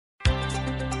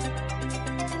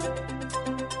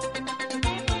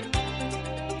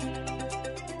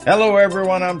Hello,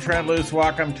 everyone. I'm Trent Luce.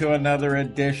 Welcome to another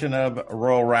edition of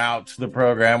Rural Routes, the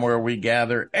program where we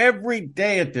gather every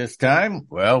day at this time.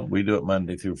 Well, we do it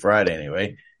Monday through Friday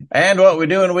anyway. And what we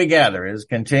do when we gather is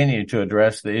continue to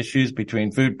address the issues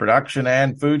between food production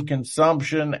and food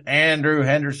consumption. Andrew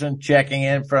Henderson checking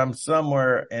in from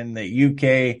somewhere in the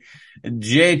UK.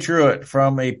 Jay Truitt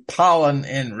from a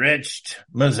pollen-enriched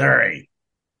Missouri.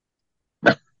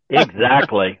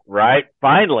 Exactly, right?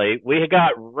 Finally, we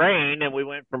got rain and we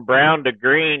went from brown to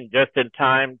green just in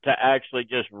time to actually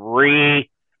just reimpose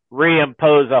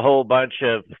a whole bunch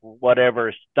of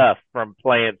whatever stuff from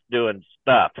plants doing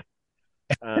stuff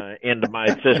into my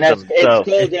system.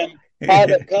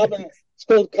 It's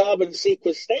called carbon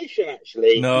sequestration,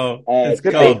 actually. No, it's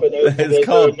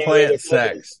called plant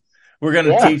sex. We're going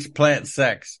to teach plant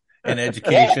sex in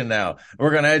education now.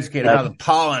 We're going to educate how the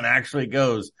pollen actually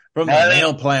goes from the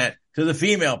male plant to the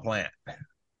female plant.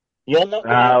 You're not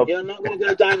going to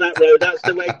go down that road. That's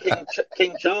the way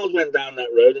King Charles went down that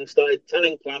road and started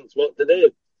telling plants what to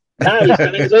do. Now he's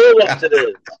telling us all what to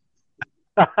do.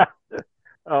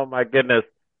 Oh my goodness!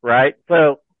 Right?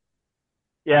 So,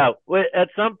 yeah, at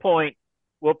some point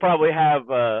we'll probably have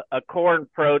a corn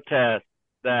protest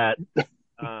that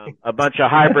a bunch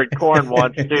of hybrid corn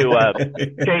wants to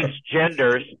change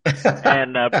genders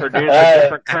and produce a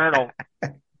different kernel.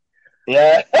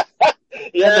 Yeah.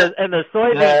 Yeah. And the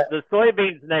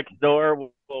soybeans next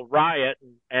door will riot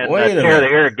and tear the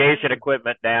irrigation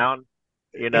equipment down,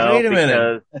 Wait a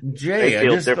minute. Jay, they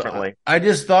feel differently. I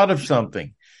just thought of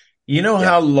something. You know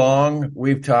how long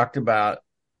we've talked about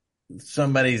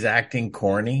somebody's acting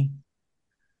corny?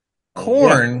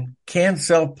 Corn can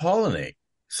self-pollinate.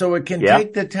 So it can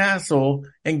take the tassel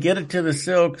and get it to the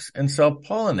silks and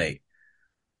self-pollinate.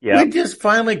 Yeah. We just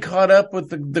finally caught up with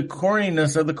the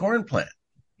corniness of the corn plant.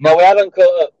 No, we haven't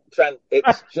caught up, Trent.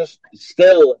 It's just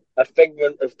still a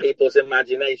figment of people's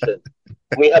imagination.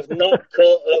 We have not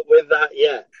caught up with that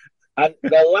yet. And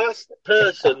the last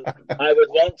person I would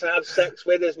want to have sex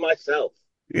with is myself.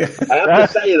 Yeah. I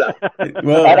have to say that.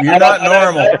 Well, you're not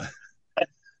normal.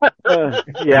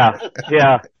 Yeah.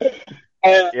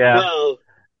 Well,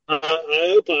 I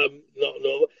hope I'm not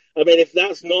normal. I mean, if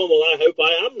that's normal, I hope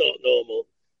I am not normal.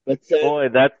 But boy,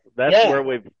 that's where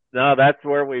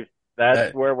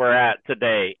we're at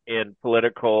today in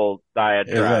political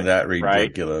diatribe. Isn't that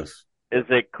ridiculous? Right? Is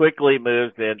it quickly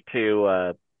moves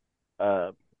into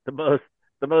the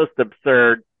most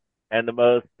absurd and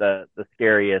the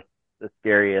scariest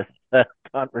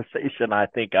conversation I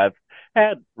think I've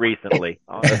had recently,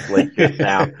 honestly, just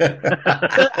now.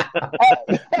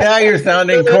 Now you're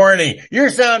sounding corny. You're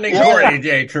sounding corny,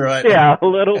 Jay Truitt. Yeah, a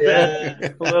little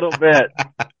bit.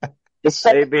 Has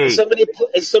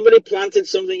somebody planted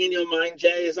something in your mind,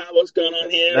 Jay? Is that what's going on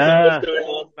here? What's going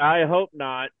on? I hope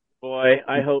not, boy.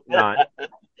 I hope not.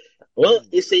 Well,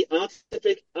 you see,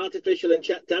 artificial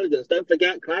intelligence. Don't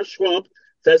forget, Klaus Schwab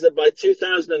says that by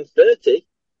 2030,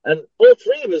 and all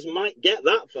three of us might get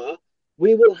that far,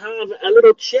 we will have a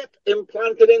little chip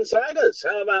implanted inside us.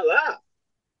 How about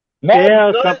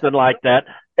that? Something like that.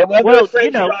 It won't be a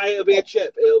French fry. It'll be a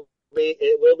chip. It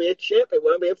will be a chip. It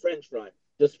won't be a French fry.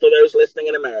 Just for those listening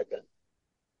in America.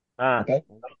 Okay.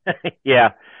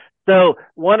 Yeah. So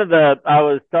I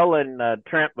was telling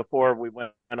Trent before we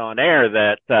went on air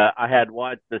that I had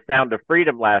watched The Sound of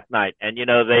Freedom last night, and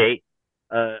they,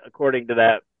 according to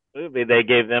that movie, they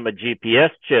gave them a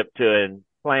GPS chip to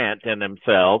implant in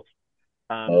themselves,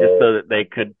 just so that they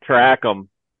could track them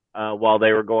while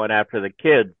they were going after the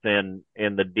kids in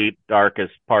the deep,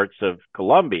 darkest parts of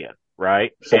Colombia,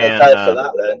 right? So they fell for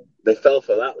that then. They fell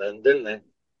for that then, didn't they?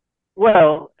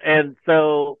 Well, and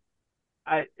so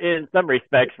in some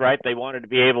respects, right, they wanted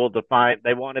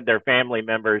their family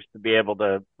members to be able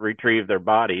to retrieve their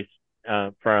bodies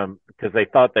because they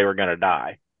thought they were going to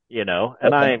die, and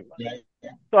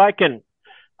so I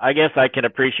guess I can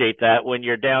appreciate that when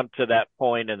you're down to that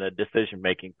point in the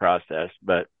decision-making process,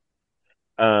 but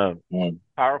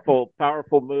powerful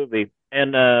movie,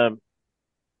 and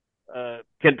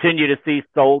continue to see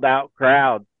sold-out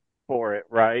crowds for it,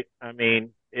 right? I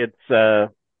mean, it's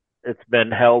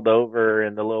been held over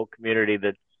in the little community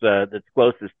that's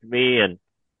closest to me,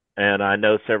 and I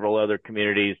know several other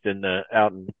communities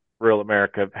out in rural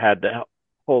America have had to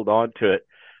hold on to it.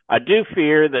 I do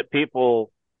fear that people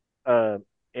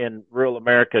in rural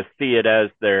America see it as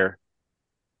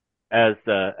as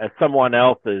someone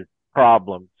else's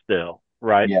problem still,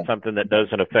 right? Yeah. Something that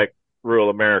doesn't affect rural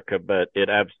America, but it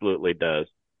absolutely does.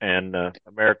 And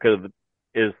America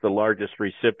is the largest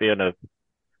recipient of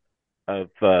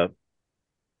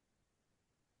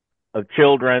of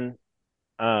children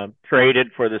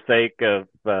traded for the sake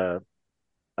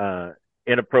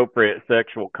inappropriate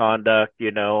sexual conduct,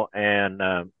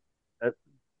 and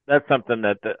that's something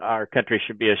that our country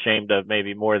should be ashamed of,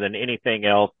 maybe more than anything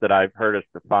else that I've heard us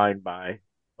defined by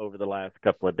over the last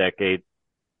couple of decades.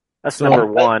 That's number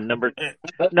one. Number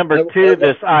two,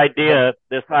 this idea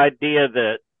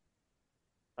that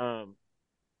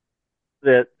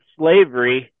that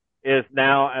slavery is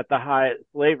now at the highest,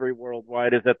 slavery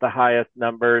worldwide is at the highest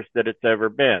numbers that it's ever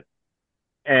been.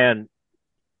 And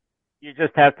you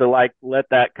just have to let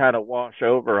that kind of wash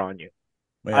over on you.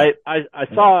 Yeah. I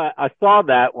saw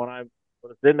that when I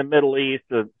was in the Middle East.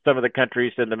 Some of the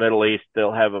countries in the Middle East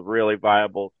still have a really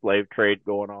viable slave trade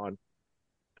going on.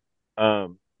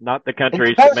 Not the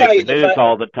countries that make the news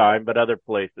all the time, but other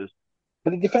places.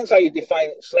 But it depends how you define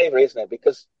slavery, isn't it?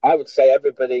 Because I would say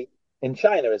everybody in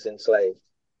China is enslaved.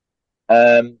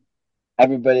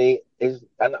 Everybody is,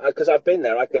 and because I've been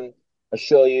there, I can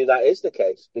assure you that is the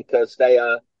case, because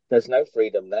there's no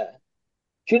freedom there.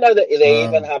 Do you know that they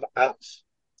even have apps?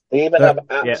 They even have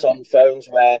apps on phones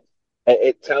where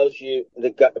it tells you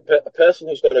a person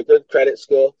who's got a good credit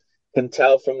score can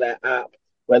tell from their app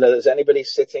whether there's anybody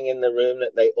sitting in the room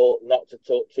that they ought not to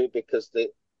talk to because the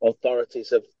authorities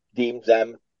have deemed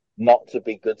them not to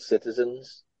be good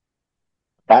citizens.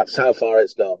 That's how far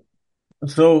it's gone.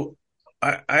 So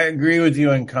I agree with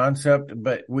you in concept,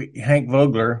 but Hank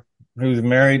Vogler, who's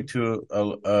married to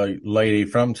a lady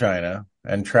from China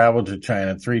and traveled to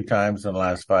China 3 times in the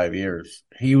last 5 years,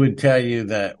 he would tell you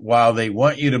that while they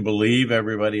want you to believe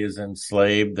everybody is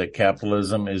enslaved, that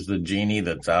capitalism is the genie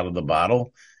that's out of the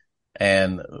bottle,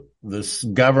 and this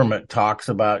government talks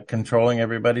about controlling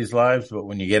everybody's lives, but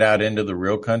when you get out into the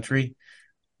real country,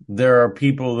 there are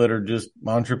people that are just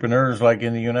entrepreneurs like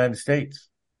in the United States.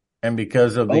 And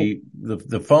because of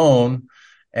the phone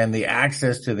and the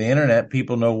access to the internet,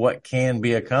 people know what can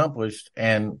be accomplished.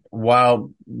 And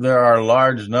while there are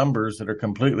large numbers that are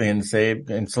completely enslaved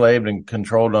and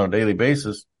controlled on a daily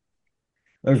basis,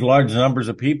 there's large numbers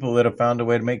of people that have found a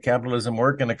way to make capitalism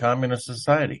work in a communist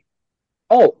society.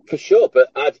 Oh, for sure.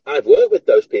 But I've worked with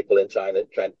those people in China,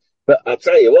 Trent. But I'll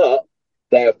tell you what,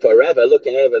 they're forever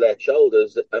looking over their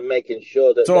shoulders and making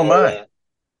sure that.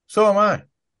 So am I.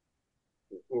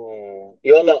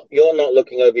 You're not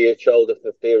looking over your shoulder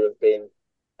for fear of being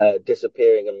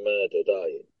disappearing and murdered, are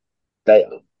you? They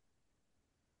are.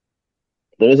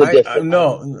 There is a difference.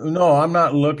 No, I'm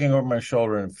not looking over my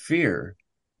shoulder in fear,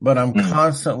 but I'm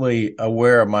constantly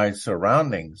aware of my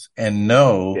surroundings and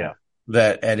know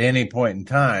that at any point in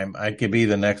time I could be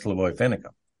the next Lavoy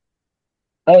Finicum.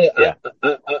 Oh yeah,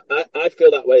 I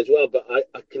feel that way as well. But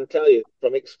I can tell you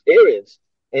from experience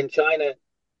in China.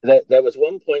 There was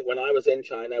one point when I was in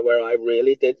China where I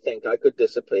really did think I could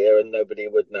disappear and nobody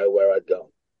would know where I'd gone.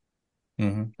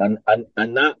 Mm-hmm.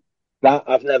 And that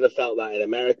I've never felt that in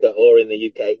America or in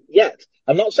the UK yet.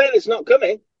 I'm not saying it's not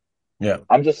coming. Yeah.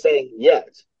 I'm just saying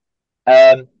yet.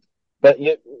 But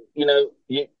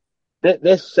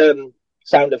this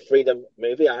Sound of Freedom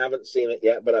movie, I haven't seen it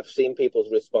yet, but I've seen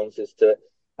people's responses to it.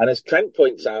 And as Trent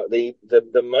points out, the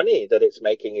money that it's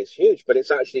making is huge, but it's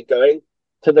actually going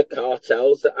to the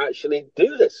cartels that actually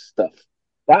do this stuff.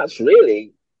 That's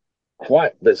really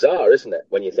quite bizarre, isn't it,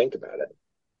 when you think about it?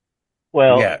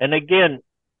 Well, and again,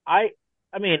 I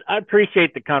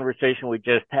appreciate the conversation we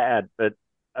just had, but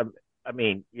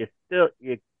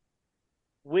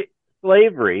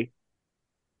slavery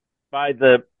by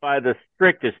the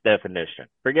strictest definition.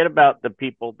 Forget about the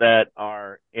people that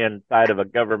are inside of a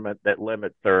government that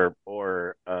limits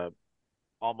or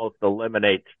almost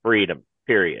eliminates freedom,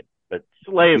 period. But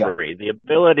slavery, the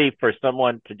ability for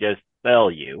someone to just sell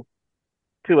you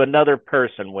to another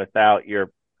person without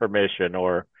your permission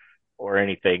or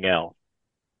anything else,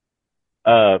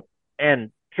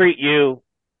 and treat you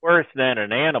worse than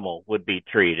an animal would be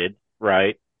treated,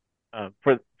 right?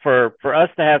 For us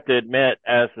to have to admit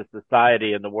as a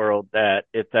society in the world that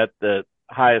it's at the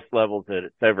highest levels that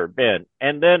it's ever been,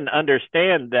 and then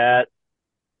understand that,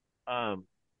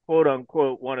 quote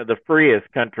unquote, one of the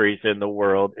freest countries in the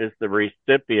world is the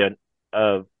recipient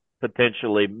of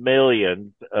potentially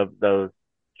millions of those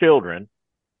children,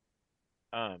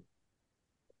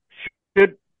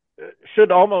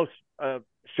 should almost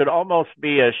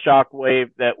be a shockwave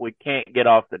that we can't get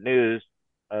off the news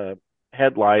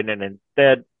headline, and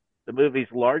instead the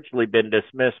movie's largely been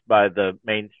dismissed by the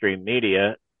mainstream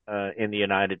media in the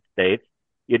United States.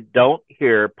 You don't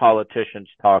hear politicians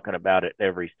talking about it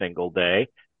every single day.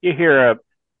 You hear a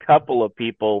couple of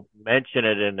people mention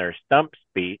it in their stump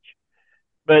speech,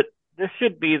 but this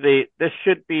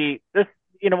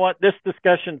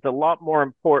discussion's a lot more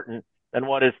important than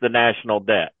what is the national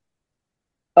debt.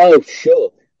 Oh,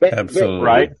 sure. Absolutely.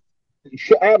 Right?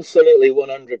 Absolutely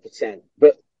 100%.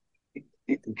 But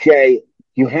Jay,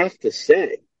 you have to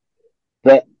say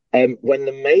that when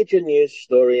the major news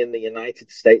story in the United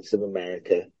States of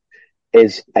America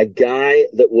is a guy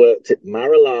that worked at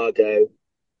Mar-a-Lago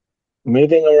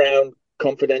moving around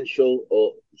confidential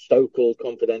or so-called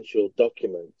confidential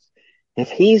documents, if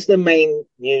he's the main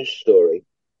news story,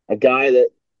 a guy that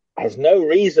has no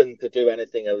reason to do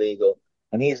anything illegal,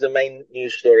 and he's the main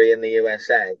news story in the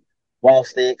USA,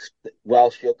 whilst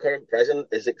your current president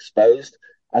is exposed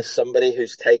as somebody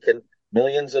who's taken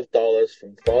millions of dollars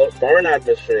from foreign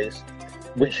adversaries,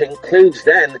 which includes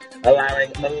then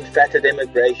allowing unfettered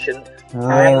immigration.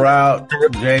 Rural Route,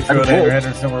 Jay Truitt, Andrew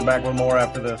Henderson. We're back with more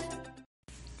after this.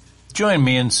 Join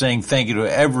me in saying thank you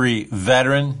to every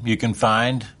veteran you can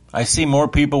find. I see more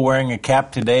people wearing a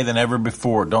cap today than ever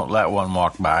before. Don't let one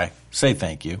walk by. Say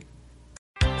thank you.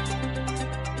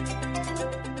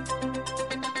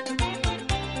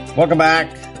 Welcome back.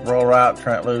 Rural Route,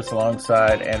 Trent Loose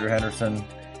alongside Andrew Henderson,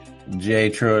 Jay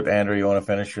Truitt. Andrew, you want to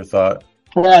finish your thought?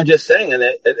 Well, I'm just saying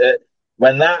that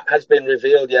when that has been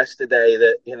revealed yesterday,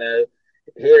 that, you know,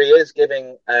 here he is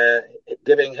giving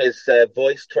his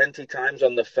voice 20 times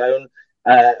on the phone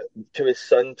to his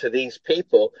son, to these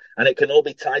people, and it can all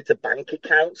be tied to bank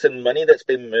accounts and money that's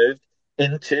been moved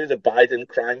into the Biden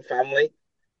crime family.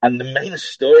 And the main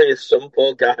story is some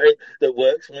poor guy that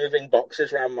works moving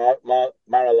boxes around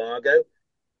Mar-a-Lago.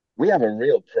 We have a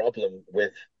real problem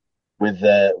with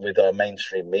our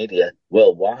mainstream media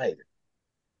worldwide.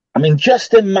 I mean,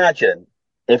 just imagine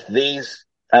if these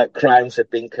crimes had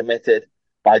been committed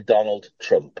by Donald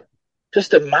Trump.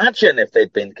 Just imagine if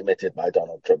they'd been committed by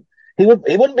Donald Trump. He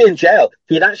wouldn't be in jail.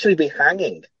 He'd actually be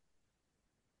hanging.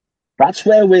 That's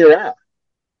where we're at.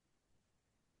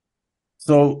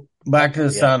 So back to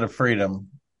the Sound of Freedom.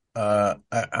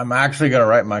 I'm actually going to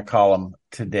write my column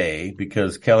today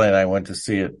because Kelly and I went to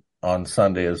see it on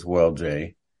Sunday as well,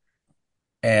 Jay.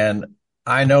 And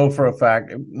I know for a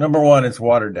fact, number one, it's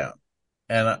watered down.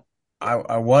 And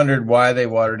I wondered why they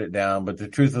watered it down. But the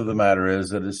truth of the matter is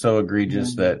that it's so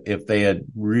egregious that if they had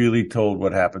really told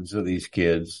what happens to these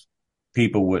kids,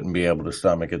 people wouldn't be able to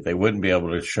stomach it. They wouldn't be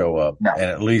able to show up and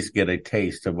at least get a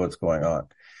taste of what's going on.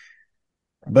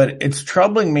 But it's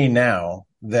troubling me now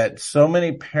that so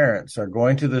many parents are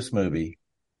going to this movie.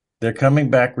 They're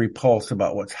coming back repulsed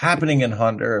about what's happening in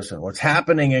Honduras and what's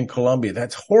happening in Colombia.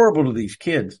 That's horrible to these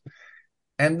kids.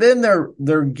 And then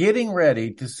they're getting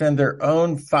ready to send their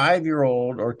own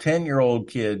 5-year-old or 10-year-old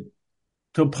kid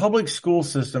to a public school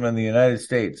system in the United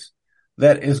States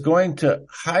that is going to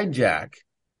hijack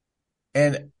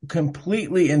and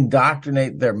completely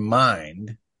indoctrinate their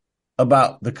mind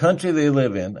about the country they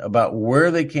live in, about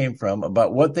where they came from,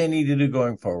 about what they need to do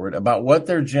going forward, about what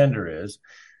their gender is.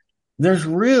 There's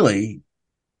really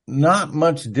not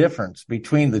much difference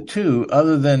between the two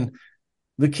other than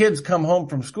the kids come home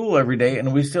from school every day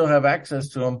and we still have access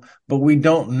to them, but we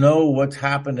don't know what's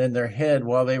happened in their head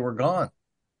while they were gone.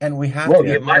 And we have to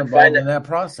get involved in that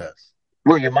process.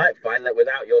 Well, you might find that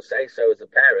without your say-so as a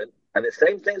parent, and the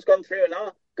same thing's gone through in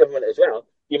our government as well,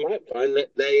 you might find that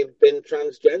they've been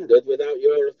transgendered without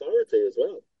your authority as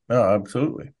well. Oh,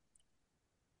 absolutely.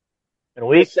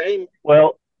 And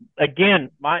well,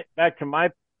 again, back to my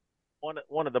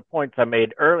one of the points I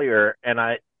made earlier, and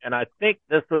I think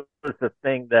this was the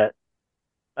thing that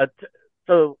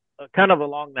kind of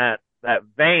along that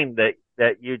vein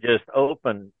that you just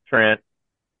opened, Trent.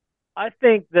 I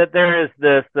think that there is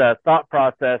this thought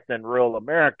process in rural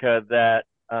America that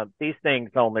these things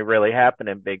only really happen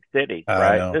in big cities,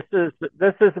 right?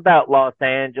 This is about Los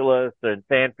Angeles and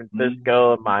San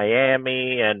Francisco and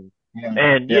Miami and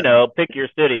you know, pick your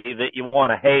city that you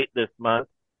want to hate this month.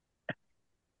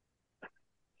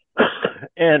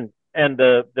 And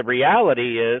the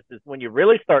reality is when you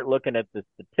really start looking at the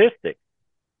statistics,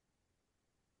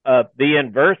 the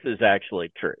inverse is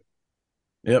actually true.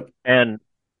 Yep. And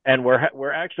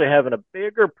we're actually having a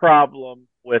bigger problem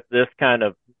with this kind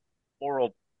of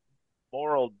moral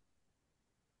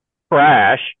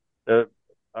crash,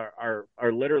 are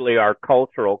literally our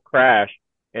cultural crash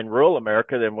in rural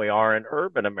America than we are in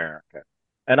urban America.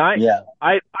 And I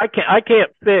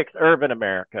can't fix urban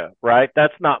America, right?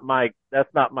 That's not my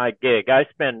gig. I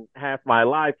spend half my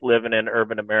life living in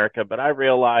urban America, but I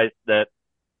realized that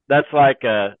that's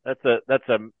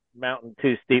a mountain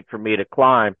too steep for me to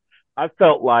climb. I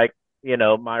felt like, you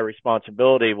know, my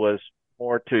responsibility was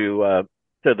more to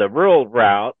the rural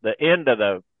route, the end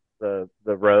of the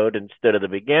road instead of the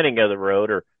beginning of the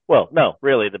road, or, well, no,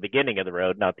 really the beginning of the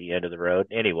road, not the end of the road.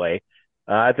 Anyway,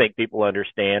 I think people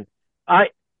understand.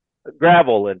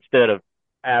 Gravel instead of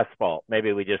asphalt.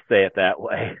 Maybe we just say it that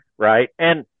way, right?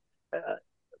 And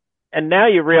and now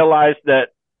you realize that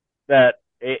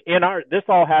this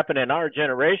all happened in our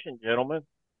generation, gentlemen.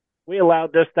 We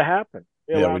allowed this to happen.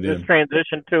 We allowed this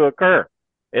transition to occur.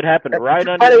 It happened right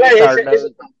underneath our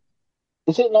nose.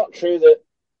 Is it not true that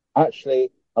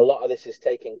actually a lot of this is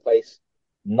taking place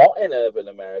not in urban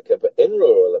America, but in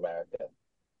rural America?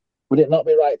 Would it not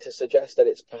be right to suggest that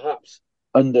it's perhaps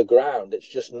underground? It's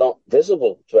just not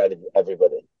visible to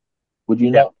everybody. Would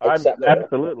you not accept that?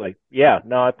 Absolutely. Yeah.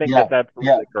 No, I think that's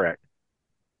absolutely correct.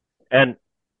 And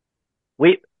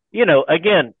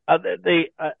again,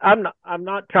 I'm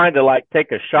not trying to like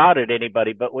take a shot at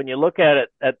anybody, but when you look at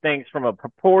things from a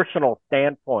proportional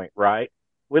standpoint, right?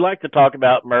 We like to talk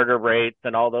about murder rates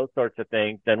and all those sorts of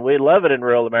things, and we love it in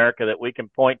rural America that we can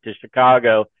point to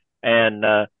Chicago and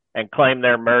claim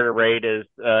their murder rate is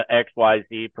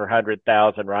XYZ per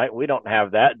 100,000, right? We don't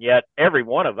have that, and yet every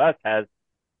one of us has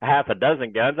half a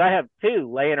dozen guns. I have 2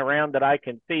 laying around that I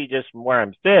can see just from where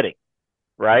I'm sitting,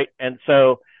 right? And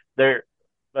so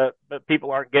but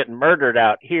people aren't getting murdered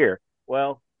out here.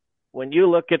 Well, when you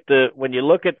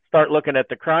start looking at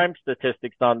the crime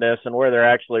statistics on this and where they're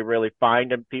actually really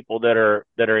finding people that are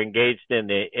engaged in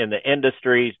the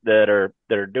industries that are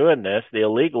doing this, the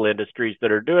illegal industries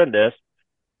that are doing this,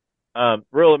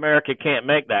 rural America can't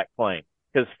make that claim,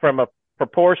 because from a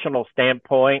proportional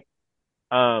standpoint,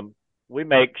 we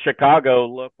make Chicago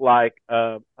look like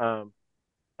I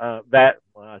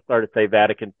started to say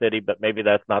Vatican City, but maybe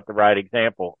that's not the right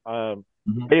example.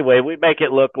 Anyway, we make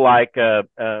it look like a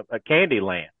candy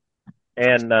land,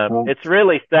 and it's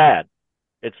really sad.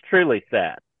 It's truly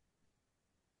sad.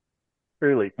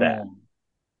 Truly sad.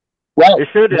 Well, it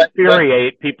should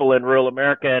infuriate people in rural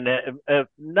America, and if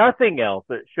nothing else,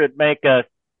 it should make us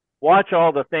watch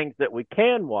all the things that we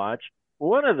can watch.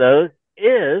 One of those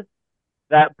is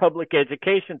that public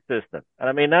education system. And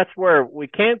I mean, that's where we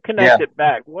can connect it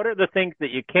back. What are the things that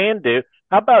you can do?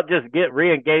 How about just get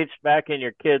re-engaged back in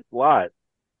your kids' lives?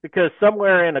 Because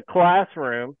somewhere in a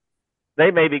classroom,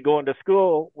 they may be going to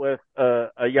school with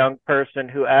a young person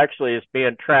who actually is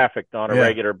being trafficked on a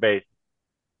regular basis.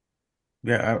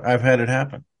 Yeah, I've had it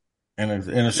happen. In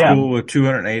a school with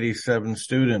 287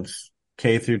 students,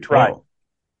 K through 12. Right.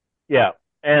 Yeah.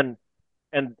 And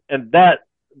that,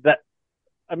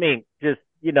 I mean, just,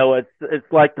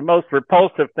 it's like the most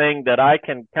repulsive thing that I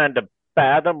can kind of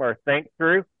fathom or think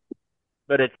through,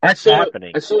 but it's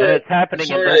happening. And it's happening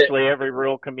in virtually every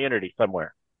rural community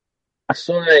somewhere. I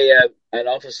saw an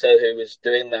officer who was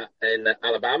doing that in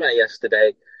Alabama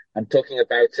yesterday and talking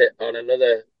about it on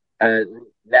another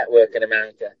network in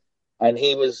America. And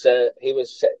he was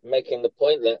making the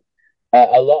point that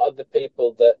a lot of the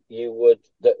people that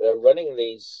are running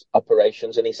these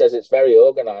operations, and he says it's very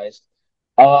organized,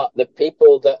 are the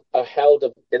people that are held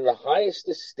in the highest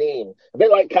esteem, a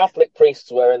bit like Catholic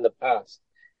priests were in the past,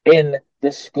 in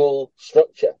the school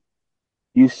structure.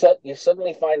 You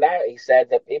suddenly find out, he said,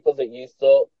 that people that you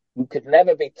thought you could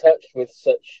never be touched with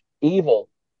such evil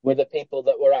were the people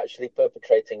that were actually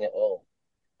perpetrating it all.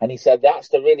 And he said that's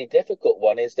the really difficult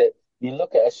one, is that you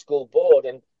look at a school board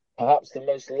and perhaps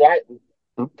the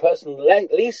person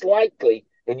least likely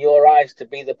in your eyes to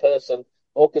be the person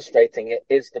orchestrating it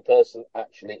is the person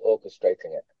actually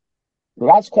orchestrating it.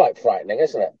 Well, that's quite frightening,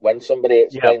 isn't it, when somebody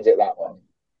explains it that way?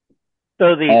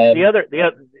 So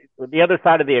the other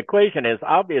side of the equation is,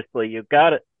 obviously you got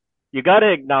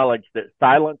to acknowledge that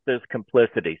silence is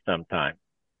complicity sometimes,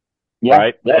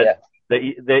 right? That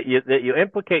you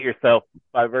implicate yourself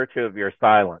by virtue of your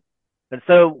silence. And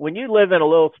so when you live in a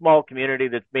little small community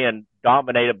that's being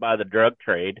dominated by the drug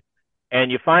trade,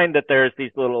 and you find that there's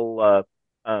these little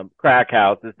crack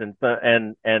houses, and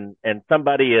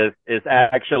somebody is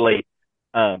actually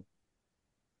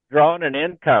drawing an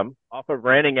income off of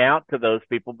renting out to those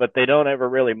people, but they don't ever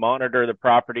really monitor the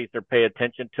properties or pay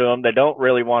attention to them. They don't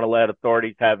really want to let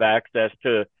authorities have access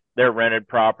to their rented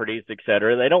properties, et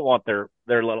cetera. They don't want their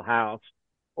little house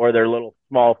or their little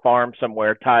small farm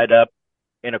somewhere tied up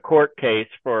in a court case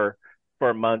for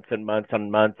months and months and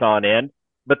months on end.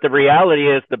 But the reality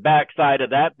is, the backside of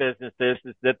that business is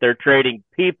that they're trading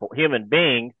human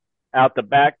beings, out the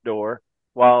back door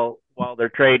while they're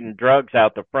trading drugs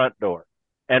out the front door.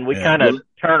 And we kind of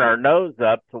turn our nose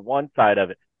up to one side of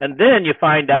it. And then you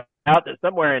find out that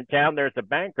somewhere in town there's a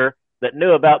banker that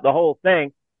knew about the whole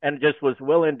thing and just was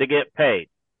willing to get paid.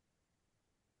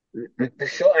 The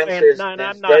short answer is...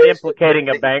 I'm not implicating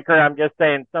a banker. I'm just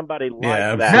saying somebody like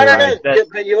that.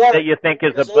 That you think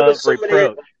is above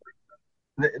reproach.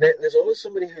 There's always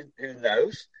somebody who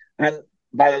knows. And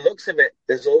by the looks of it,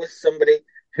 there's always somebody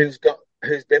who's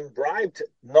been bribed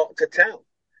not to tell.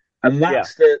 And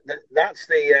that's the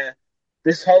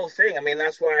this whole thing. I mean,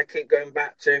 that's why I keep going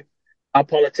back to our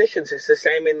politicians. It's the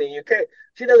same in the UK.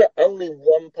 Do you know that only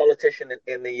one politician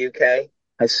in the UK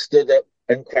has stood up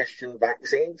and questioned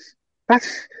vaccines?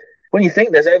 That's when you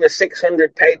think there's over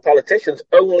 600 paid politicians,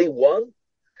 only one.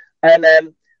 And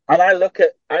I look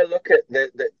at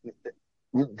the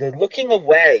looking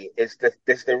away is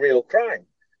the real crime.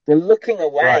 The looking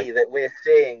away that we're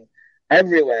seeing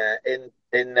everywhere in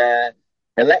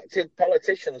elected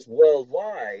politicians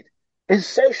worldwide is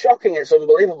so shocking. It's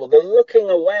unbelievable. The looking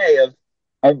away of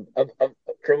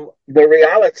from the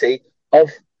reality of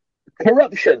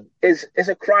corruption is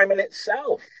a crime in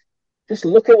itself. Just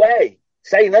look away,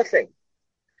 say nothing.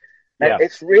 Yeah. And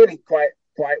it's really quite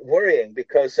worrying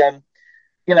because as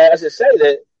I say,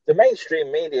 the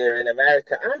mainstream media in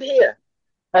America and here,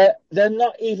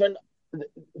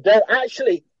 they're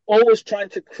actually always trying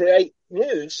to create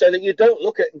news so that you don't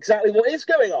look at exactly what is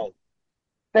going on.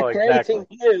 They're creating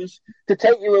news to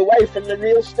take you away from the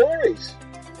real stories.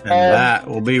 And that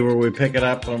will be where we pick it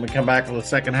up when we come back with the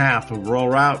second half of Rural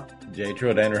Route. Jay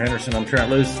Truitt, Andrew Henderson, I'm Trent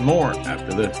Loos. More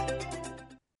after this.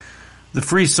 The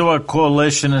Free Soil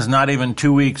Coalition is not even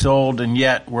 2 weeks old, and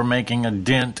yet we're making a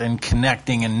dent and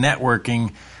connecting and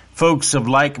networking folks of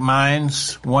like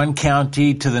minds, one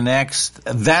county to the next.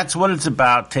 That's what it's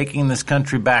about, taking this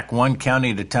country back one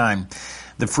county at a time.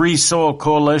 The Free Soil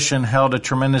Coalition held a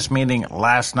tremendous meeting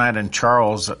last night in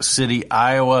Charles City,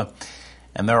 Iowa,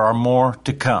 and there are more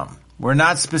to come. We're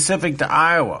not specific to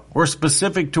Iowa. We're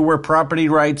specific to where property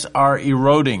rights are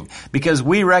eroding because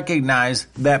we recognize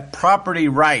that property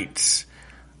rights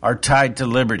are tied to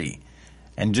liberty.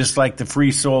 And just like the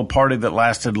Free Soil Party that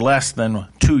lasted less than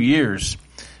 2 years,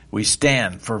 we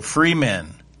stand for free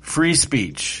men, free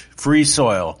speech, free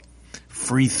soil,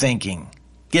 free thinking.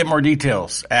 Get more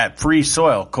details at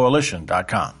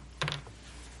freesoilcoalition.com.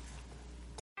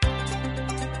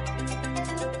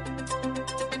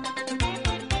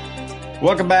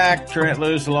 Welcome back. Trent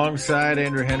Loos alongside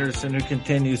Andrew Henderson, who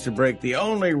continues to break the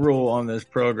only rule on this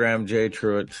program. Jay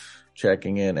Truitt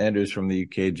checking in. Andrew's from the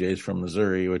UK. Jay's from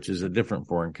Missouri, which is a different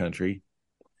foreign country.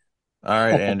 All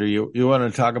right, Andrew, you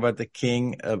want to talk about the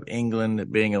King of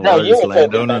England being the largest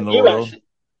landowner in the world?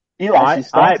 You actually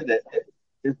started it.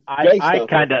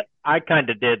 I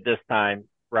kind of did this time,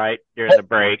 right, during the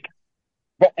break.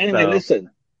 But anyway,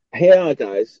 listen, here are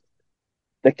guys.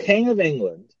 The King of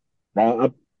England.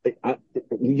 Now,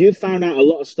 you found out a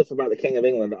lot of stuff about the King of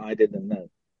England that I didn't know.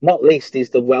 Not least,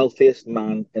 he's the wealthiest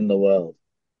man in the world.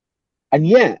 And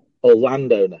yet, the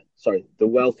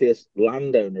wealthiest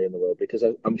landowner in the world, because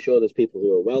I'm sure there's people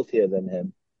who are wealthier than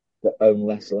him that own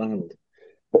less land.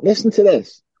 But listen to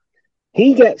this.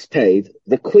 He gets paid,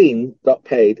 the Queen got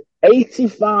paid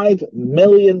 £85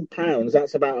 million,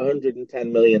 that's about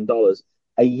 $110 million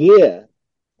a year,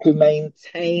 to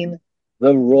maintain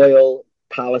the royal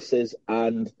palaces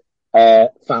and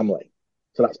family.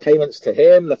 So that's payments to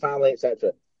him, the family,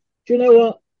 etc. Do you know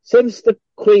what? Since the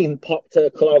Queen popped her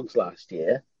clogs last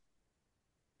year,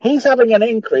 he's having an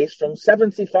increase from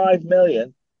 75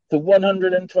 million to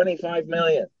 125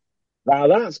 million. Now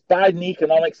that's Biden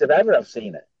economics if ever I've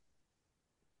seen it.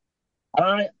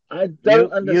 I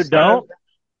don't understand. You don't?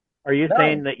 Are you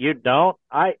saying that you don't?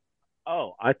 I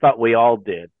thought we all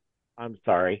did. I'm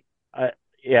sorry.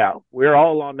 Yeah, we're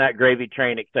all on that gravy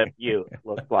train except you, it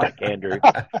looks like, Andrew.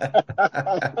 Well,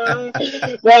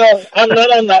 I'm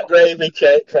not on that gravy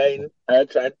train,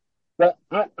 Trent, but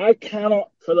I cannot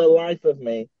for the life of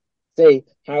me see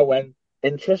how when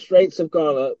interest rates have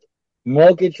gone up,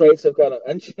 mortgage rates have gone up,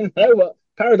 and you know what?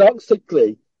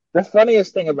 Paradoxically, the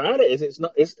funniest thing about it is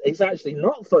it's actually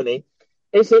not funny.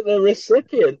 It's that the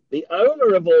recipient, the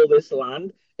owner of all this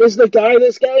land, is the guy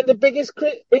that's getting the biggest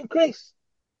increase.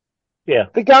 Yeah.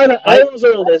 The guy that owns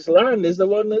all this land is the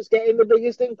one that's getting the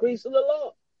biggest increase of the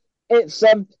lot. It's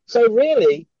so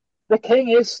really the king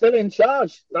is still in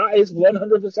charge. That is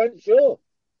 100% sure.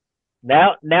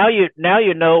 Now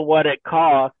you know what it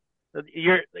costs.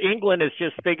 England is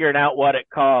just figuring out what it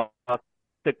costs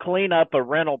to clean up a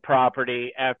rental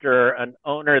property after an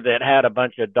owner that had a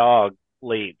bunch of dogs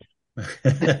leaves.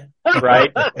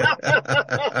 Right?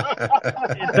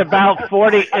 It's about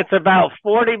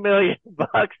 $40 million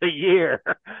a year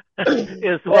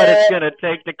is what it's going to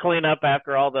take to clean up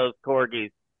after all those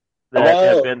corgis that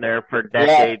have been there for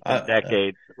decades and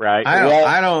decades, right?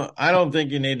 I don't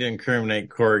think you need to incriminate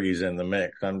corgis in the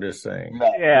mix. I'm just saying.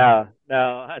 Yeah,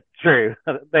 no, that's true.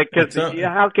 Because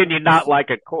how can you not like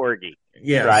a corgi?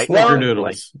 Yeah, right?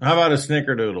 Snickerdoodles. How about a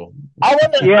snickerdoodle?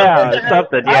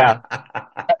 Something. Yeah.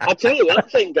 I'll tell you one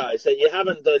thing, guys, that you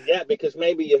haven't done yet because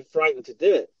maybe you're frightened to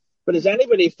do it. But has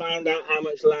anybody found out how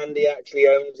much land he actually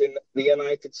owns in the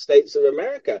United States of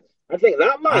America? I think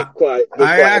that might be quite a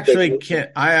big.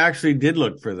 I actually did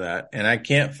look for that, and I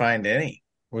can't find any.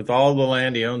 With all the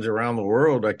land he owns around the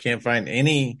world, I can't find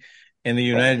any in the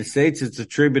United States. It's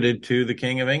attributed to the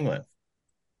King of England.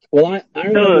 Well, I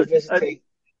remember visiting.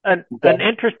 An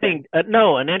interesting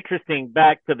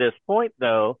back to this point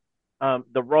though.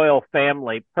 The royal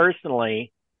family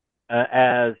personally,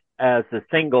 as a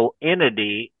single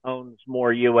entity, owns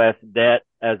more U.S. debt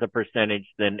as a percentage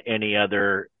than any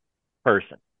other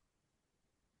person.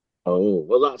 Oh,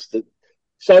 well,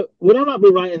 so would I not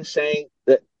be right in saying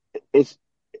that is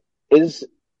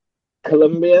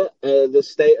Columbia, the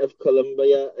state of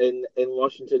Columbia in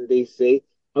Washington, D.C.,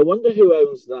 I wonder who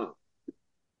owns that.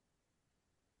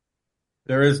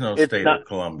 There is no state of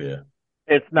Columbia.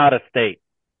 It's not a state.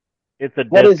 It's a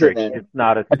What district. Is it, then? It's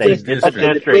not a state. It's a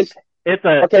district. It's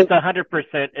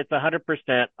 100%. It's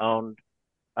 100% owned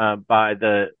by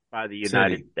the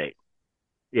United States.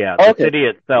 Yeah, the city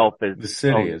itself is the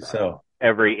city itself.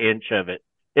 Every inch of it.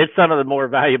 It's some of the more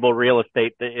valuable real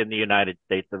estate in the United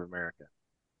States of America.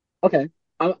 Okay.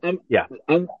 Yeah.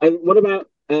 And what about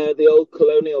the old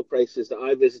colonial places that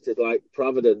I visited, like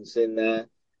Providence in the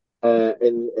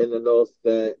north,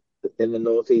 in the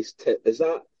northeast tip? Is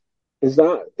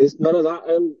none of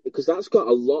that because that's got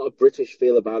a lot of British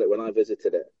feel about it when I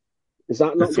visited it. Is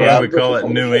that not? That's why we call it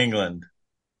New England.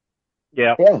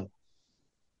 Yeah. Yeah.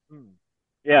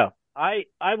 Yeah. I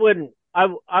would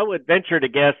venture to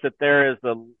guess that there is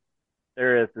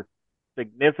a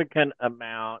significant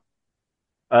amount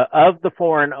of the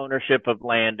foreign ownership of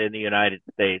land in the United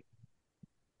States.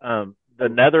 The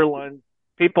Netherlands,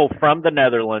 people from the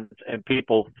Netherlands and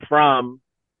people from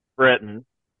Britain,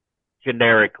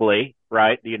 generically,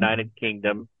 right? The United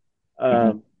Kingdom,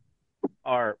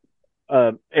 are,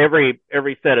 every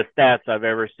set of stats I've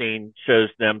ever seen shows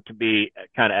them to be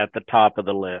kind of at the top of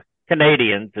the list.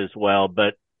 Canadians as well,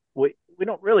 but we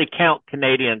don't really count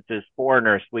Canadians as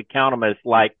foreigners. We count them as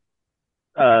like,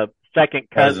 second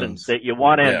cousins that you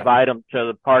want to invite them to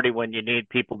the party when you need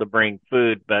people to bring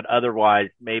food, but otherwise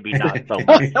maybe not so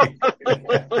much.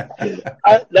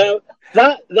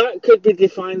 Now that could be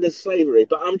defined as slavery,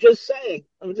 but I'm just saying.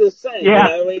 Yeah,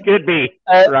 it could be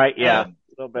right. Yeah, a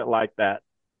little bit like that.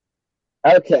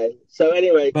 Okay, so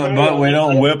anyway, but we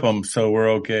don't whip them, so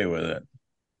we're okay with it.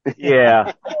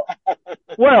 Yeah.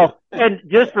 Well, and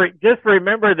just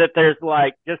remember that there's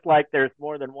just like there's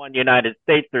more than one United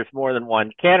States, there's more than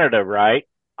one Canada, right?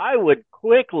 I would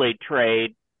quickly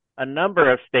trade a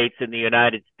number of states in the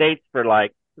United States for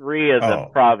like 3 of the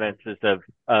provinces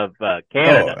of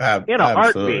Canada in a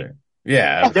heartbeat.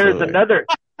 Yeah, absolutely. There's another,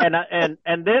 and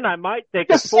then I might take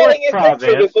a 4th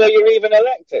province before you're even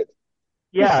elected.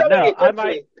 Yeah, no,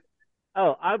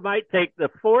 I might take the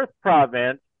 4th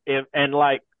province and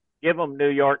like give them New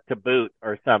York to boot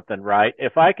or something, right?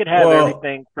 If I could have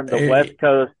everything from the West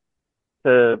Coast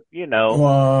to,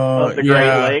 of the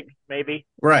Great Lakes, maybe.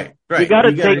 Right. You got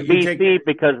to take BC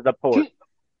because of the port.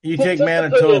 You take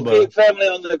Manitoba. Firmly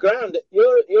on the ground.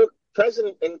 Your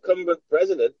incumbent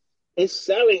president is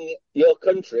selling your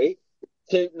country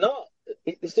to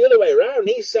it's the other way around.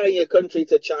 He's selling your country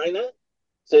to China,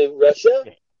 to Russia,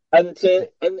 and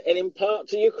in part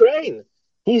to Ukraine.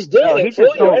 He's doing it for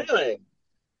you anyway.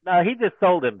 No, he just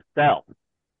sold himself.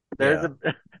 That's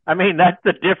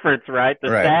the difference, right? The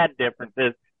sad difference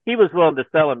is he was willing to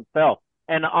sell himself.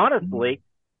 And honestly,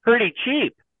 pretty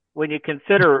cheap when you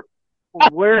consider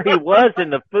where he was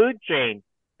in the food chain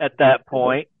at that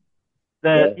point.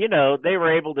 That, they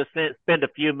were able to spend a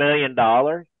few $1 million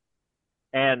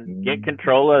and get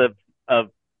control of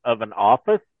an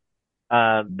office,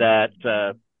 that,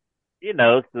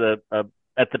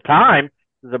 at the time,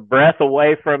 was a breath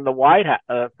away from the White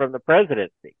House, from the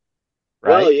presidency.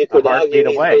 Right? Well, you could argue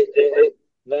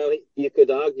you could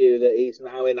argue that he's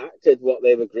now enacted what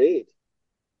they've agreed.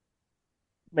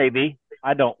 Maybe.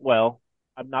 I'm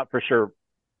not for sure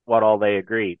what all they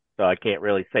agreed, so I can't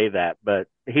really say that. But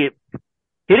he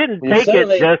didn't take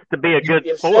it just to be a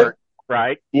good sport,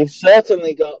 right? You've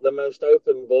certainly got the most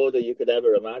open border you could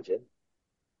ever imagine.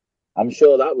 I'm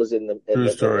sure that was in the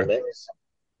mix.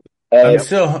 I'm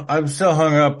still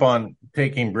hung up on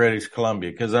taking British Columbia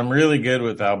because I'm really good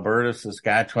with Alberta,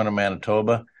 Saskatchewan, and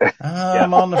Manitoba.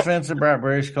 I'm on the fence about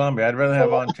British Columbia. I'd rather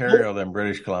have Ontario than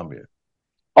British Columbia.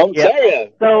 Ontario. Yeah.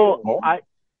 So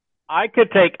I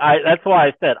could take. That's why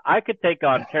I said I could take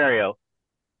Ontario.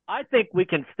 I think we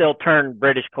can still turn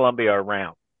British Columbia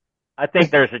around. I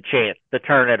think there's a chance to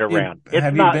turn it around.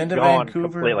 Have you been to Vancouver?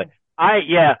 Completely.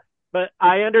 But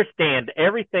I understand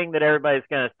everything that everybody's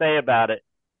going to say about it.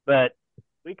 But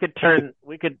we could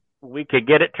we could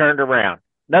get it turned around.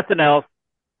 Nothing else.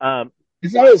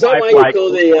 Is that why you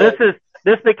call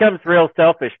this becomes real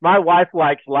selfish. My wife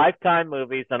likes Lifetime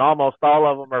movies, and almost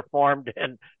all of them are filmed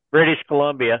in British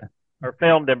Columbia.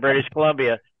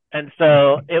 And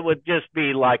so it would just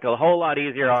be like a whole lot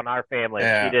easier on our family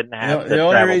if she didn't have to travel to another country. The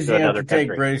only reason you have to take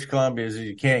British Columbia is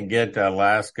you can't get to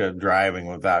Alaska driving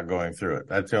without going through it.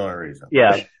 That's the only reason.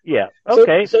 Yeah.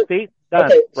 Okay, see,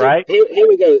 done, right? Here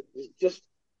we go. Just,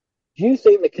 do you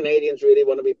think the Canadians really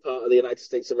want to be part of the United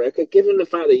States of America, given the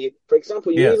fact that for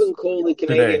example, you even call the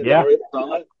Canadian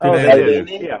dollar a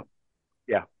loony?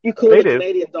 Yeah. You call the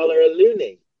Canadian dollar a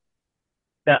loony.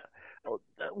 Now,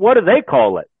 what do they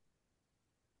call it?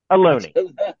 A loony.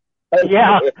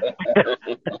 Yeah.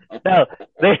 No,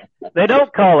 they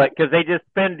don't call it because they just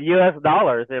spend U.S.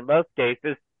 dollars in most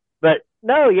cases. But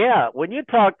no, yeah. When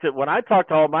I talk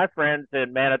to all my friends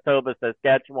in Manitoba,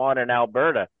 Saskatchewan, and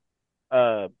Alberta,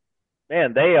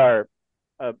 man, they are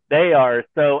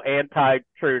so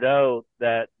anti-Trudeau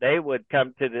that they would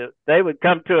come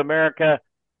to America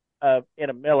in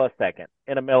a millisecond.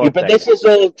 Yeah, but this is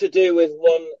all to do with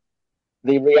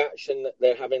the reaction that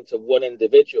they're having to one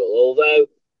individual. Although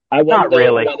I wonder not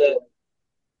really.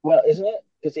 Well, isn't it?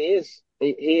 Because he is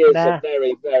a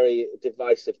very, very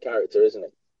divisive character, isn't he?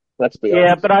 Let's be honest.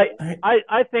 Yeah, but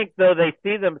I think though they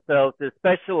see themselves,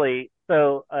 especially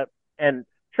so, and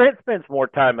Trent spends more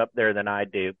time up there than I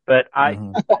do, but I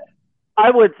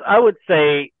would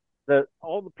say that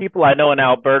all the people I know in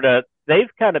Alberta, they've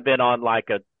kind of been on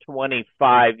like a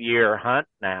 25-year hunt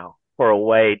now for a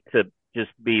way to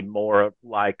just be more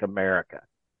like America.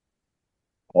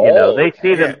 They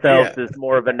see themselves as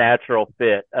more of a natural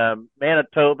fit.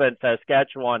 Manitoba and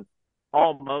Saskatchewan,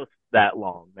 almost that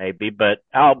long, maybe, but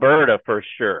Alberta for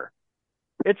sure.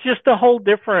 It's just a whole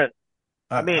different.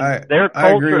 They're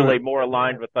culturally more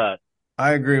aligned with us.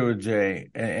 I agree with Jay.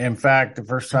 In fact, the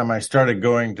first time I started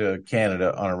going to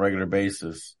Canada on a regular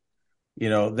basis,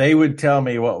 they would tell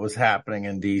me what was happening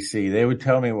in D.C. They would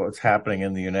tell me what was happening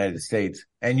in the United States.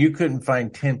 And you couldn't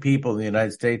find 10 people in the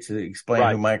United States to explain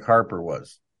who Mike Harper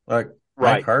was. Like,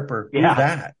 Mike Harper? Who's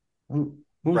that? Who's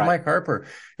Mike Harper?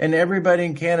 And everybody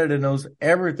in Canada knows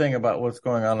everything about what's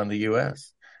going on in the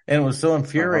U.S. And it was so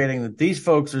infuriating that these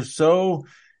folks are so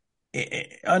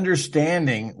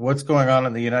understanding what's going on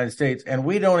in the United States, and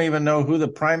we don't even know who the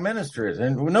prime minister is.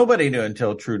 And nobody knew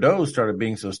until Trudeau started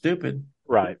being so stupid.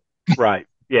 Right.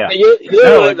 Yeah.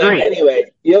 Anyway,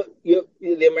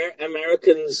 the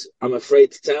Americans, I'm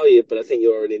afraid to tell you, but I think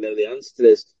you already know the answer to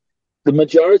this. The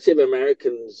majority of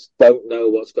Americans don't know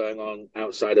what's going on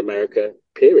outside America,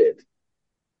 period.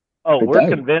 Oh, we're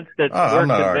convinced it's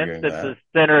the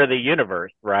center of the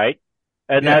universe, right?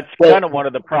 And that's kind of one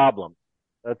of the problems.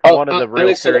 That's one of the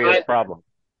real serious problems.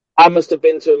 I must have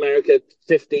been to America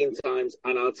 15 times,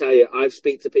 and I'll tell you, I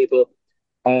speak to people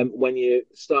when you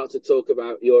start to talk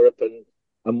about Europe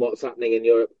and what's happening in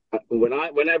Europe.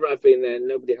 Whenever I've been there,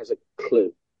 nobody has a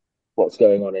clue what's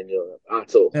going on in Europe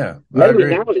at all. Yeah, maybe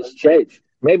now it's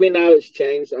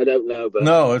changed. I don't know, but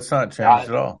no, it's not changed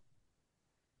at all.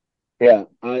 Yeah,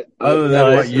 other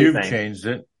than what you've changed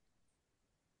it.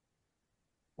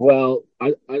 Well,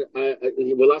 that's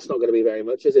not going to be very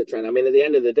much, is it, Trent? I mean, at the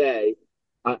end of the day,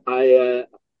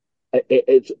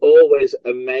 it's always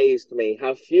amazed me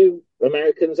how few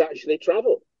Americans actually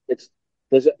travel. It's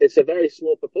a very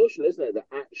small proportion, isn't it, that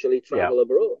actually travel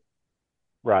abroad?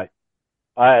 Right.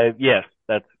 Yes,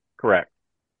 that's correct.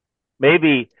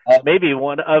 Maybe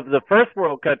one of the first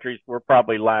world countries we're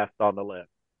probably last on the list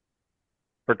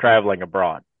for traveling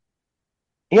abroad.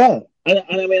 Yeah. And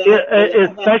I mean,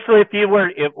 especially if you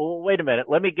were, wait a minute,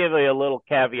 let me give you a little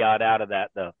caveat out of that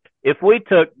though. If we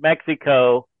took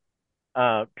Mexico,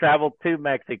 traveled to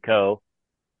Mexico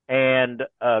and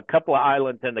a couple of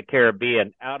islands in the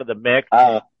Caribbean out of the mix,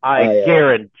 I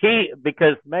guarantee,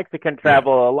 because Mexican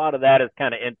travel, a lot of that is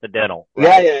kind of incidental.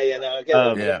 Right? No, I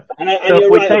get it. So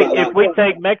if we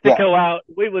take Mexico out,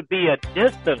 we would be a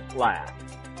distant last.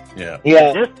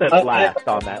 Distant last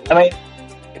on that list.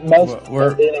 I mean,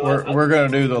 we're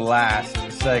going to do the last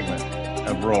segment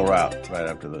of Rural Route right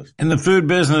after this. In the food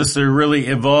business, there really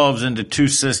evolves into two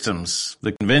systems.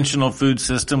 The conventional food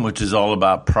system, which is all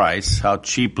about price. How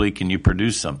cheaply can you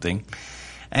produce something?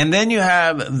 And then you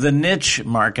have the niche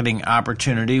marketing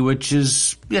opportunity, which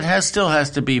still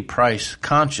has to be price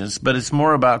conscious, but it's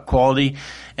more about quality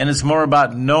and it's more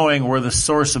about knowing where the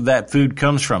source of that food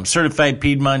comes from. Certified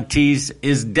Piedmontese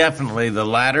is definitely the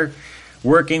latter,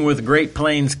 working with Great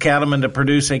Plains cattlemen to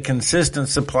produce a consistent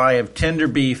supply of tender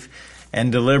beef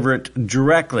and deliver it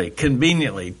directly,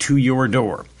 conveniently to your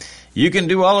door. You can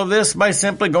do all of this by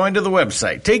simply going to the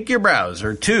website. Take your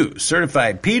browser to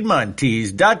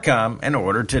CertifiedPiedmontese.com and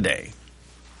order today.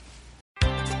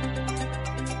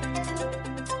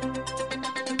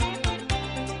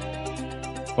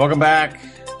 Welcome back.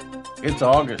 It's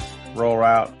August. Roll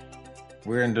Route.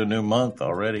 We're into a new month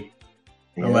already.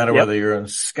 No matter whether you're in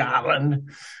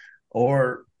Scotland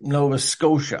or Nova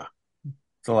Scotia.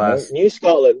 It's the last. New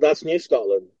Scotland. That's New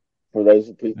Scotland. For those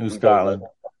people. New Scotland.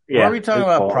 Yeah. Why are we talking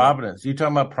about Providence? You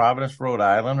talking about Providence, Rhode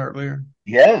Island earlier?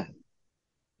 Yeah.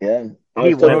 Rhode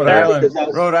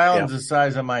Island's the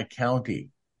size of my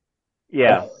county.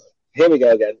 Yeah. Here we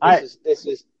go again. This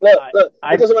is look.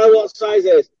 It doesn't matter what size it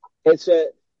is. It's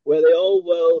where the old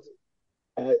world.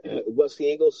 What's the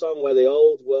Eagles song? Where the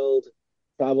old world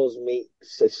travels meet.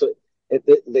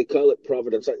 They call it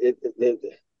Providence.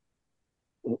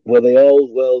 Where the old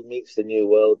world meets the new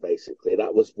world, basically.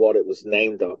 That was what it was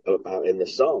named about in the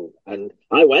song. And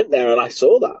I went there and I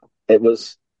saw that. It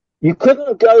was, you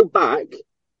couldn't go back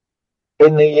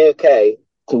in the UK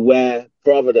to where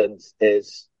Providence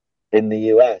is in the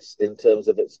US in terms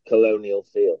of its colonial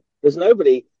feel. There's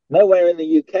nowhere in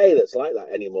the UK that's like that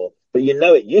anymore. But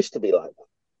it used to be like that.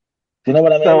 Do you know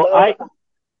what I mean?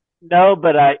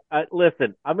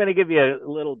 Listen, I'm going to give you a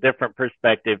little different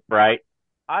perspective, right?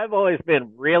 I've always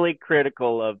been really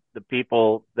critical of the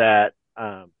people that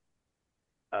kind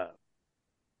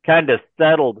of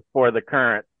settled for the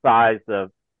current size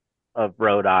of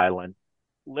Rhode Island,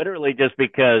 literally just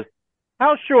because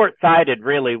how short-sighted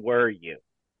really were you,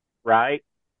 right?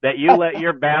 That you let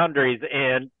your boundaries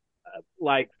in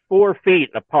like 4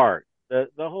 feet apart. The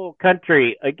whole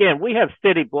country, again, we have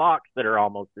city blocks that are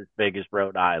almost as big as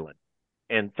Rhode Island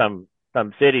in some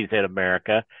cities in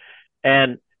America.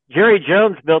 And Jerry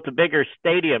Jones built a bigger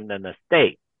stadium than the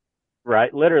state,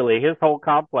 right? Literally, his whole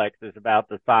complex is about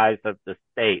the size of the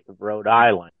state of Rhode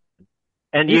Island.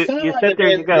 And you sit there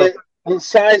and you go, the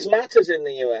size matters in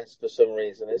the U.S. for some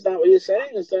reason. Is that what you're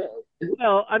saying?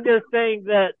 Well, I'm just saying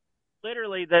that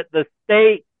literally that the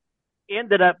state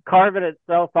ended up carving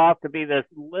itself off to be this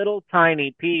little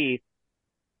tiny piece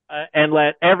and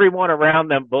let everyone around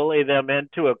them bully them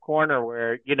into a corner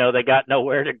where, they got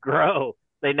nowhere to grow.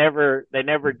 They never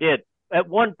did. At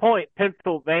one point,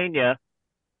 Pennsylvania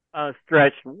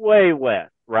stretched way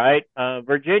west, right?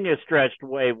 Virginia stretched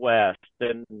way west,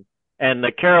 and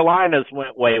the Carolinas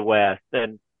went way west.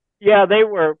 And yeah, they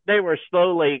were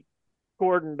slowly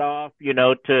cordoned off,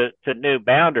 to new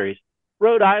boundaries.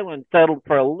 Rhode Island settled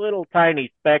for a little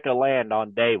tiny speck of land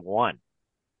on day one,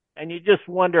 and you just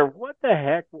wonder what the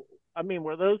heck. I mean,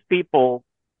 were those people?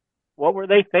 What were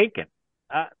they thinking?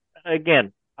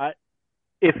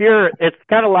 It's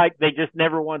kind of like they just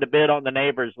never wanted to bid on the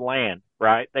neighbor's land,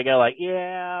 right? They go like,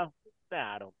 I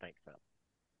don't think so.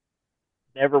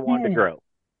 Never wanted to grow.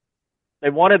 They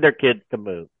wanted their kids to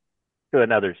move to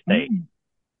another state.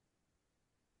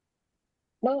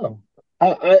 No,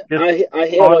 I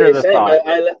hear what you're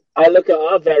saying. I look at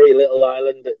our very little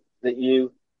island that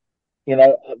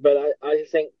but I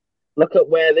think, look at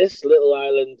where this little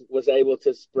island was able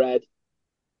to spread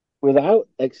without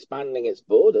expanding its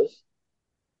borders.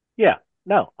 Yeah,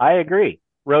 no, I agree.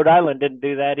 Rhode Island didn't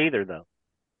do that either, though.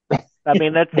 I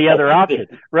mean, that's the other option.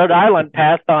 Rhode Island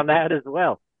passed on that as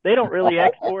well. They don't really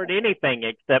export anything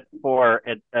except for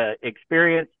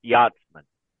experienced yachtsmen.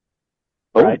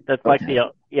 Right? That's like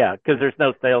because there's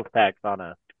no sales tax on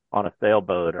a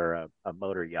sailboat or a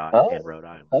motor yacht in Rhode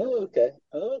Island. Oh, okay.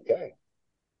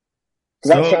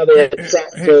 That's how they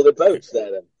attract all the boats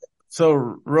there, then. So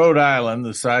Rhode Island,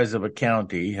 the size of a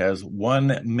county, has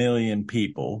 1 million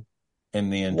people in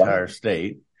the entire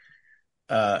state.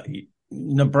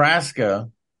 Nebraska,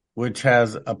 which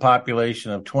has a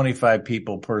population of 25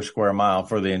 people per square mile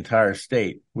for the entire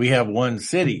state. We have one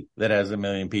city that has 1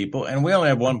 million people, and we only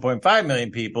have 1.5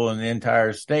 million people in the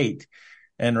entire state.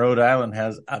 And Rhode Island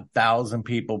has 1,000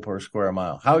 people per square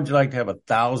mile. How would you like to have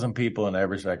 1,000 people in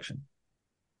every section?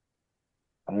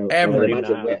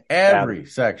 Every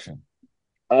section.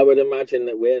 I would imagine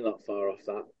that we're not far off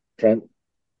that, Trent.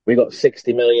 We got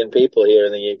 60 million people here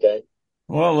in the UK.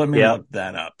 Well, let me look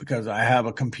that up because I have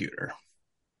a computer.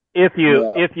 If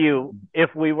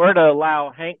we were to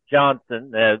allow Hank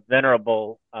Johnson, the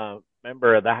venerable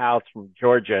member of the House from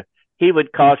Georgia, he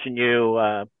would caution you.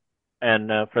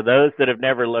 And for those that have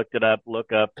never looked it up,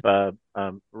 look up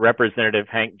Representative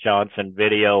Hank Johnson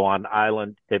video on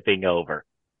islands tipping over.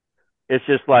 It's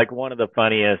just like one of the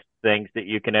funniest things that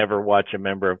you can ever watch a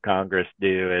member of Congress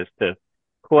do is to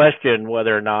question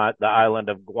whether or not the island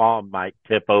of Guam might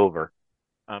tip over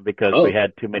because we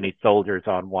had too many soldiers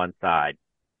on one side.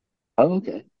 Oh,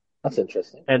 okay. That's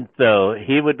interesting. And so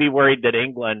he would be worried that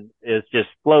England is just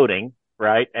floating,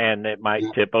 right? And it might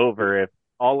tip over if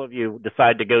all of you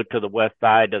decide to go to the west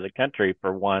side of the country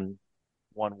for one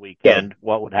weekend.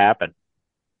 What would happen?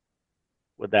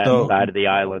 Would that side of the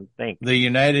island sink? The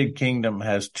United Kingdom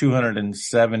has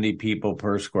 270 people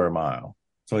per square mile.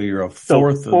 So you're a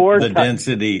fourth of the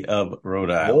density of Rhode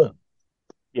Island.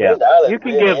 Yeah. Rhode Island You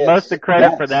can give most of the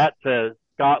credit for that to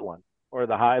Scotland or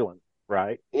the Highlands,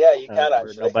 right? Yeah, you can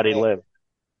actually. Where nobody lives.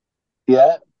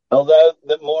 Yeah. Although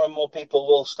that more and more people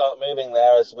will start moving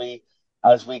there as we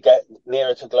get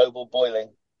nearer to global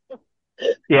boiling.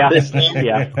 Yeah.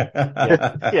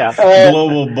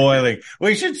 Global boiling.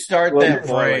 We should start that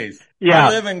phrase. Yeah. I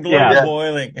live in global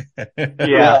boiling.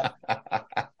 Yeah.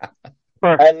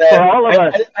 For all of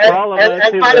us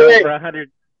who live for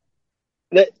 100.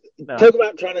 Talk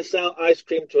about trying to sell ice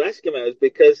cream to Eskimos,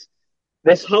 because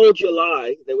this whole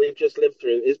July that we've just lived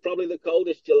through is probably the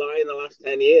coldest July in the last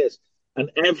 10 years.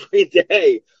 And every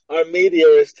day our media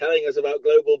is telling us about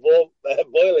global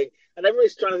boiling. And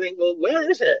everybody's trying to think, well, where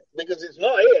is it? Because it's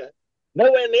not here.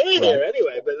 Nowhere near here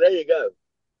anyway. But there you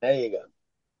go.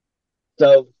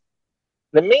 So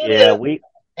the media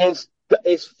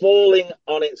is falling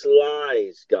on its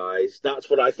lies, guys. That's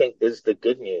what I think is the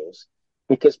good news.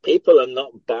 Because people are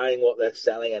not buying what they're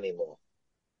selling anymore.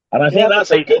 And I think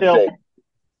that's a good thing.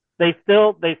 They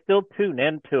still tune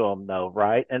into them though,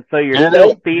 right? And so you're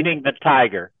still feeding the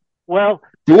tiger. Well,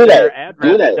 their ad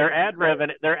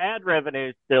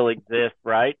revenue still exists,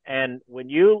 right? And when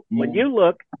you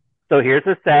look, so here's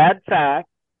a sad fact: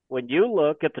 when you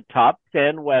look at the top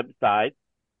 10 websites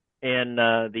in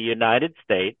the United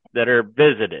States that are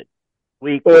visited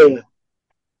weekly,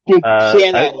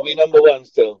 CNN will be number one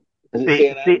still. Is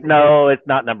it CNN? No, it's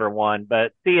not number one,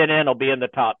 but CNN will be in the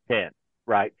top 10,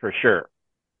 right, for sure.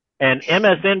 And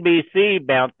MSNBC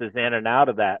bounces in and out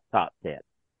of that top 10.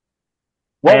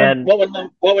 What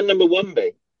would number one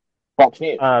be? Fox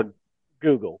News.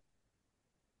 Google.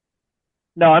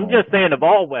 No, I'm just saying of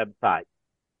all websites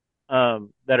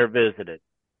that are visited.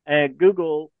 And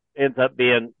Google ends up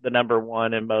being the number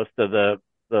one in most of the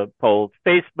polls.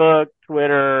 Facebook,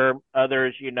 Twitter,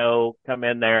 others, come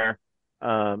in there.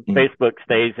 Facebook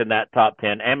stays in that top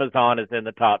 10. Amazon is in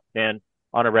the top 10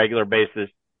 on a regular basis.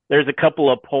 There's a couple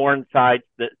of porn sites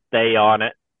that stay on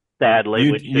it,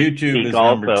 sadly. YouTube is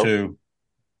number 2.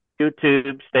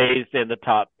 YouTube stays in the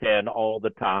top 10 all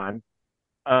the time.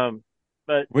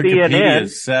 But Wikipedia CNN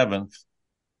is 7th.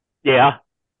 Yeah.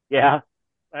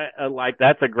 Like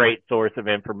that's a great source of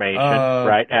information,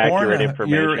 right? Accurate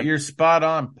information. You're spot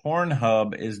on.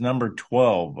 Pornhub is number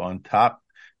 12 on top.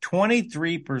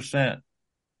 23%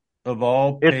 of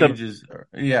all pages.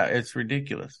 It's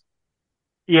ridiculous.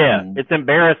 Yeah, it's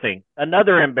embarrassing.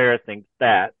 Another embarrassing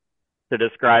stat to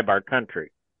describe our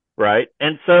country, right?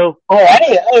 And so,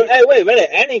 wait a minute,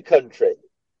 any country,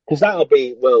 because that'll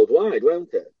be worldwide,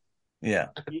 won't it? Yeah.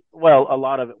 Well, a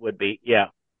lot of it would be. Yeah.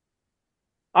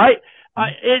 I'm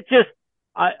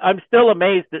still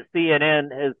amazed that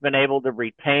CNN has been able to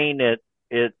retain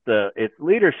its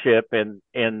leadership in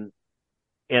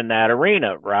that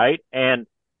arena, right? And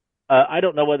I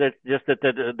don't know whether it's just that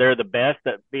they're the best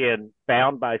at being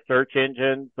found by search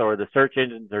engines, or the search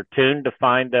engines are tuned to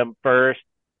find them first.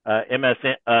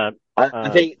 MSN, I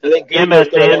think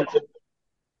MSN's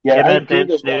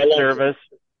news service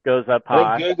goes up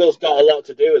high. I think Google's got a lot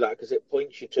to do with that, because it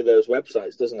points you to those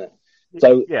websites, doesn't it?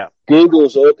 So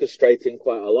Google's orchestrating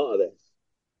quite a lot of this.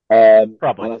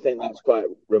 Probably. And I think that's quite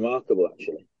remarkable,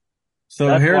 actually.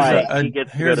 So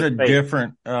here's a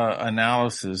different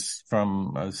analysis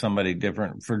from somebody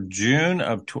different for June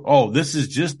of. This is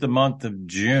just the month of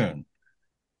June,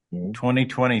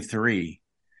 2023.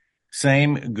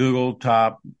 Same Google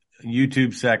top,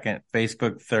 YouTube second,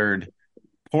 Facebook third.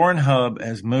 Pornhub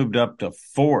has moved up to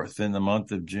 4th in the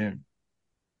month of June.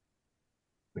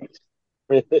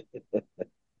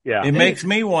 Yeah, it makes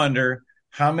me wonder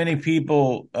how many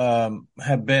people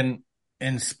have been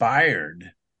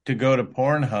inspired to go to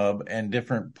Pornhub and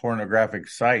different pornographic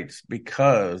sites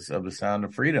because of The Sound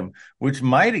of Freedom, which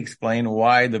might explain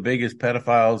why the biggest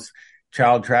pedophiles,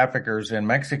 child traffickers in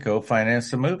Mexico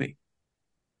financed the movie.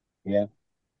 Yeah.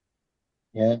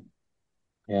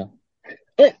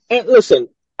 Listen,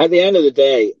 at the end of the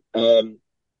day,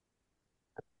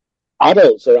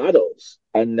 adults are adults,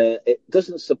 and it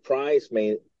doesn't surprise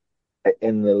me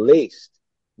in the least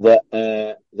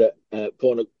that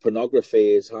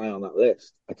pornography is high on that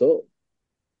list at all.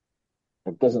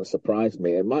 It doesn't surprise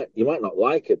me. You might not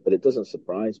like it, but it doesn't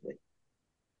surprise me.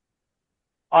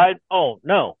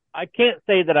 No, I can't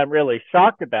say that I'm really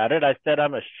shocked about it. I said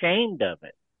I'm ashamed of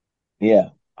it. Yeah.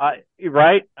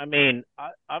 right? I mean,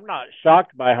 I'm not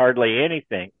shocked by hardly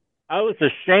anything. I was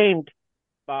ashamed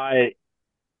by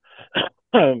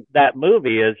that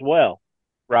movie as well,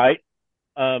 right?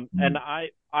 And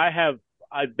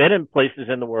I've been in places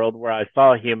in the world where I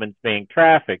saw humans being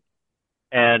trafficked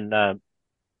and,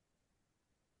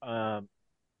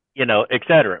 et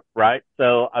cetera, right?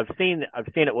 So I've seen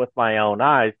it with my own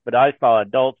eyes, but I saw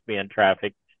adults being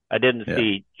trafficked. I didn't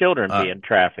see children being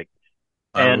trafficked.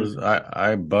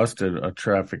 I busted a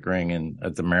traffic ring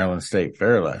at the Maryland State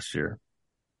Fair last year.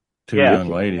 Two young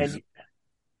ladies. And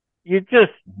you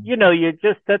just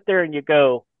sit there and you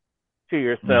go to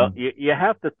yourself, you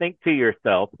have to think to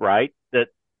yourself, right? That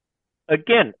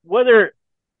again, so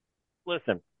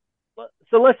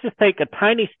let's just take a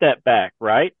tiny step back,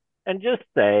 right? And just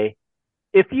say,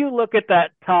 if you look at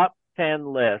that top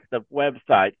 10 list of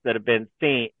websites that have been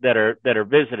seen, that are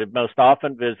visited, most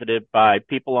often visited by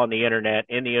people on the internet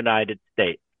in the United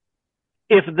States,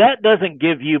 if that doesn't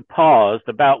give you pause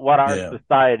about what our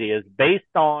society is based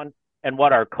on and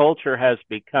what our culture has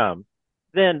become,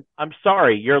 then I'm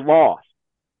sorry, you're lost.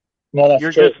 No, that's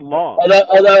you're true. Just lost.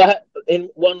 Although, in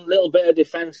one little bit of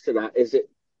defense to that is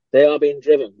they are being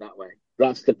driven that way.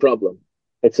 That's the problem.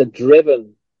 It's a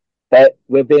driven. That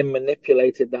we're being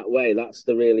manipulated that way. That's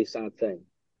the really sad thing.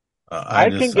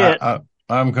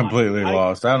 I'm completely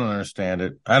lost. I don't understand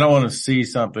it. I don't want to see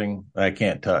something that I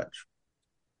can't touch.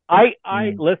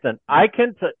 Listen,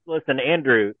 listen,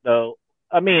 Andrew, though.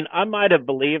 I mean, I might have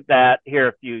believed that here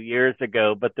a few years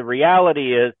ago, but the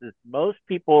reality is most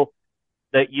people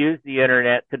that use the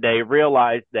internet today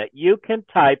realize that you can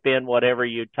type in whatever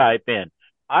you type in.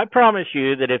 I promise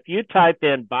you that if you type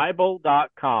in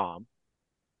Bible.com,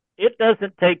 it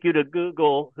doesn't take you to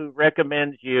Google, who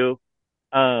recommends you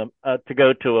to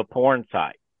go to a porn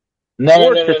site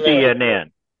or to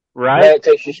CNN, right? No, it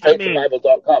takes you straight to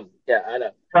Bible.com. Yeah, I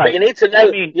know. Right. But you need to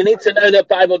know that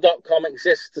Bible.com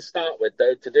exists to start with,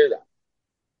 though, to do that.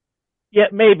 Yeah,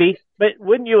 maybe. But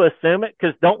wouldn't you assume it?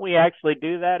 Because don't we actually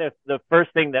do that if the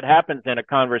first thing that happens in a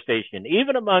conversation,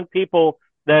 even among people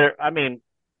that are,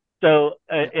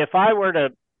 if I were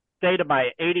to say to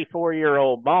my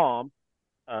 84-year-old mom,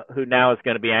 who now is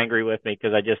going to be angry with me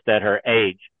because I just said her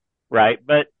age, right?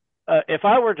 But if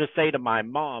I were to say to my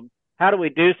mom, how do we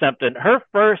do something? Her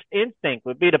first instinct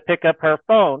would be to pick up her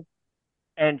phone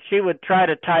and she would try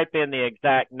to type in the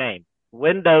exact name,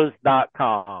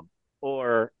 windows.com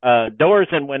or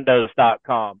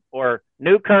doorsinwindows.com or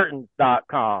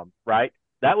newcurtains.com, right?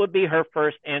 That would be her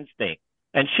first instinct.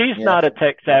 And she's not a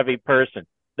tech-savvy person.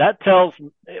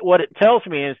 What it tells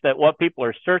me is that what people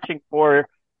are searching for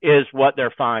is what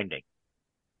they're finding.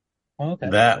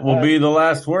 Okay. That will be the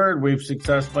last word. We've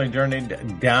successfully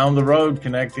journeyed down the road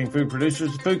connecting food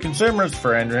producers to food consumers.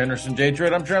 For Andrew Henderson, Jay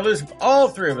Trent, I'm Trent Lewis. All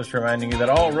three of us reminding you that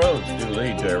all roads do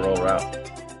lead to a roll route.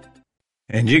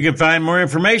 And you can find more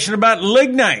information about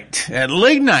Lignite at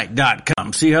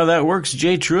lignite.com. See how that works,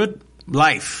 Jay Truitt?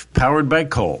 Life powered by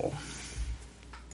coal.